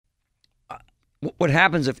what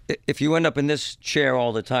happens if you end up in this chair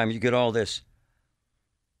all the time? You get all this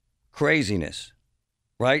craziness,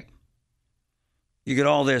 right? You get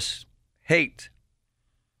all this hate.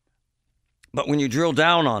 But when you drill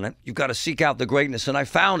down on it, you've got to seek out the greatness. And I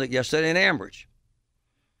found it yesterday in Ambridge.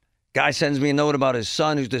 Guy sends me a note about his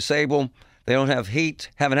son who's disabled. They don't have heat,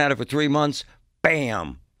 haven't had it for 3 months.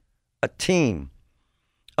 Bam! A team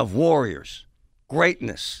of warriors,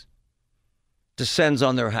 greatness, descends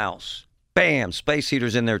on their house. Bam! Space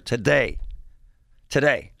heaters in there today.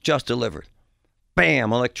 Today, just delivered.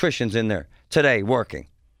 Bam! Electricians in there today working.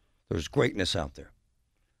 There's greatness out there.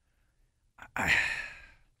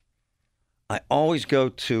 I always go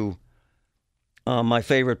to my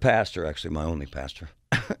favorite pastor, actually my only pastor,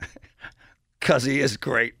 because he is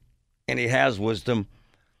great and he has wisdom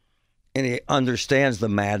and he understands the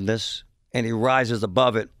madness and he rises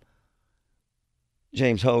above it.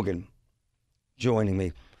 James Hogan joining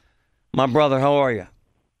me. My brother, how are you?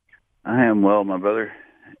 I am well, my brother.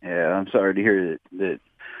 Yeah, I'm sorry to hear that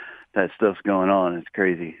stuff's going on. It's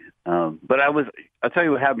crazy. But I'll tell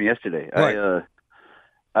you what happened yesterday. Right.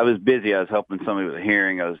 I was busy. I was helping somebody with a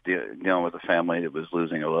hearing. I was dealing with a family that was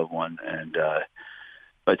losing a loved one. And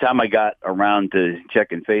by the time I got around to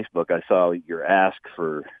checking Facebook, I saw your ask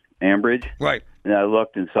for Ambridge. Right. And I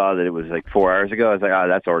looked and saw that it was like 4 hours ago. I was like,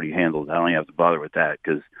 that's already handled. I don't even have to bother with that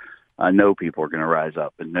because I know people are going to rise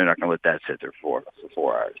up, and they're not going to let that sit there for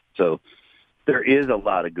 4 hours. So there is a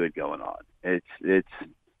lot of good going on. It's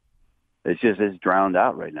drowned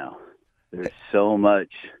out right now. There's so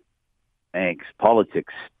much angst.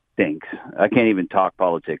 Politics stinks. I can't even talk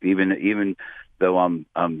politics, even though I'm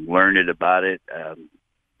learned about it.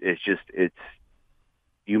 It's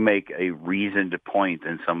you make a reasoned point,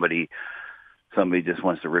 and somebody just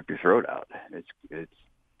wants to rip your throat out. It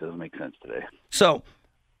doesn't make sense today. So,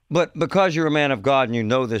 but because you're a man of God and you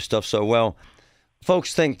know this stuff so well,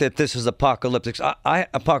 folks think that this is apocalyptic.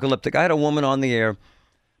 Apocalyptic. I had a woman on the air.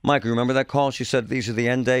 Mike, you remember that call? She said, these are the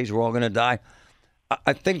end days. We're all going to die.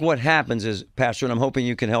 I think what happens is, Pastor, and I'm hoping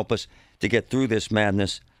you can help us to get through this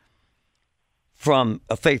madness from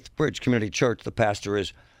a Faith Bridge Community Church, the pastor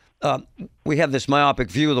is, we have this myopic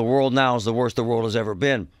view of the world now as the worst the world has ever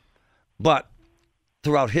been. But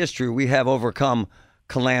throughout history, we have overcome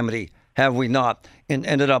calamity, have we not? And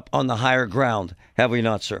ended up on the higher ground, have we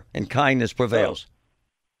not, sir? And kindness prevails.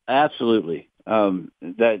 Oh, absolutely.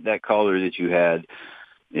 That caller that you had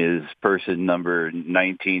is person number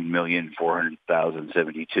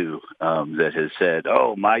 19,400,072 that has said,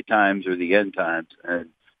 "Oh, my times are the end times."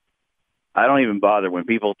 And I don't even bother when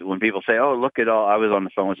people say, "Oh, look at all." I was on the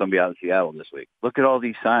phone with somebody out in Seattle this week. Look at all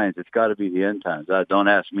these signs. It's got to be the end times. Don't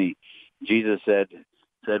ask me. Jesus said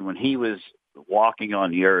when he was walking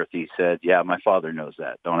on the earth, he said, "Yeah, my Father knows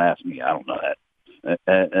that. Don't ask me. I don't know that."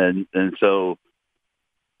 And so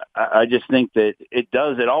I just think that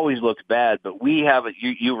it always looks bad, but we have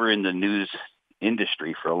you were in the news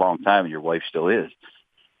industry for a long time, and your wife still is.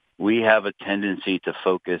 We have a tendency to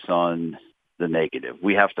focus on the negative.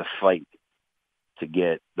 We have to fight to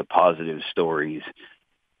get the positive stories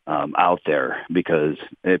out there because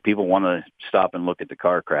people want to stop and look at the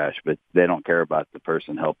car crash, but they don't care about the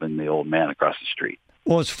person helping the old man across the street.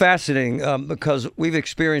 Well, it's fascinating because we've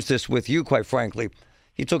experienced this with you, quite frankly.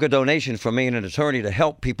 He took a donation from me and an attorney to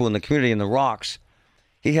help people in the community in the Rocks.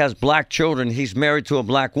 He has black children. He's married to a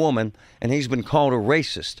black woman, and he's been called a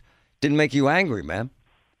racist. Didn't make you angry, man?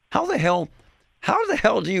 How the hell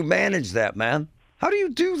do you manage that, man? How do you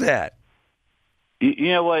do that? You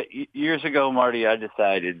know what? Years ago, Marty, I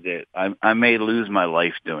decided that I may lose my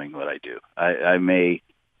life doing what I do. I may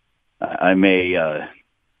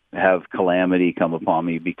have calamity come upon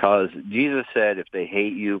me because Jesus said, if they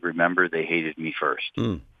hate you, remember they hated me first.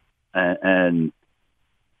 And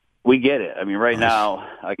we get it. I mean, right now,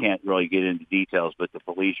 I can't really get into details, but the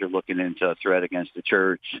police are looking into a threat against the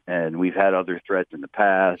church, and we've had other threats in the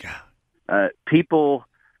past. People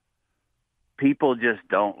just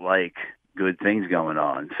don't like good things going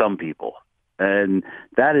on, some people. And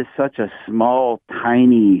that is such a small,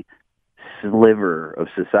 tiny sliver of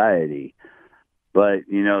society. But,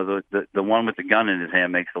 you know, the one with the gun in his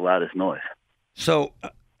hand makes the loudest noise. So,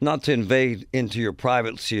 not to invade into your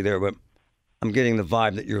privacy there, but I'm getting the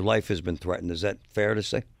vibe that your life has been threatened. Is that fair to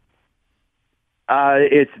say?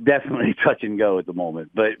 It's definitely touch and go at the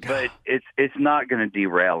moment, but it's not going to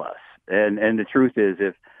derail us. And the truth is,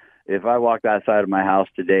 if I walked outside of my house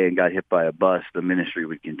today and got hit by a bus, the ministry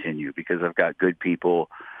would continue because I've got good people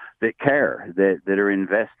that care, that are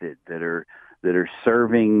invested, that are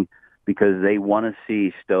serving because they want to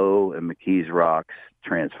see Stowe and McKees Rocks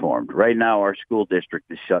transformed. Right now, our school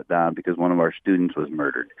district is shut down because one of our students was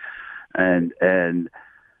murdered. and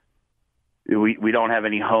we don't have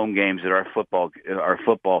any home games at our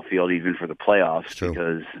football field, even for the playoffs,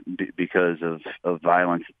 because of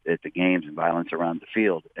violence at the games and violence around the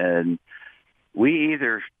field. And we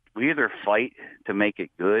either fight to make it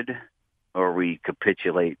good, or we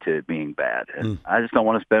capitulate to it being bad. And I just don't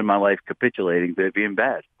want to spend my life capitulating to it being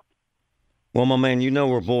bad. Well, my man, you know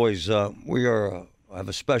we're boys. We have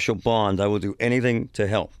a special bond. I will do anything to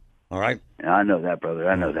help. All right? Yeah, I know that, brother.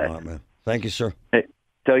 I know that. All right, man. Thank you, sir. Hey,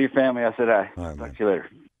 tell your family I said hi. All right, Talk to you later.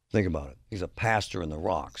 Think about it. He's a pastor in the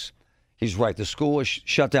Rocks. He's right. The school is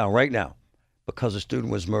shut down right now because a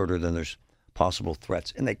student was murdered and there's possible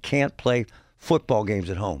threats. And they can't play football games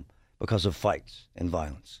at home because of fights and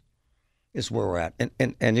violence. It's where we're at.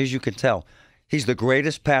 And as you can tell, he's the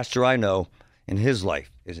greatest pastor I know, and his life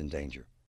is in danger.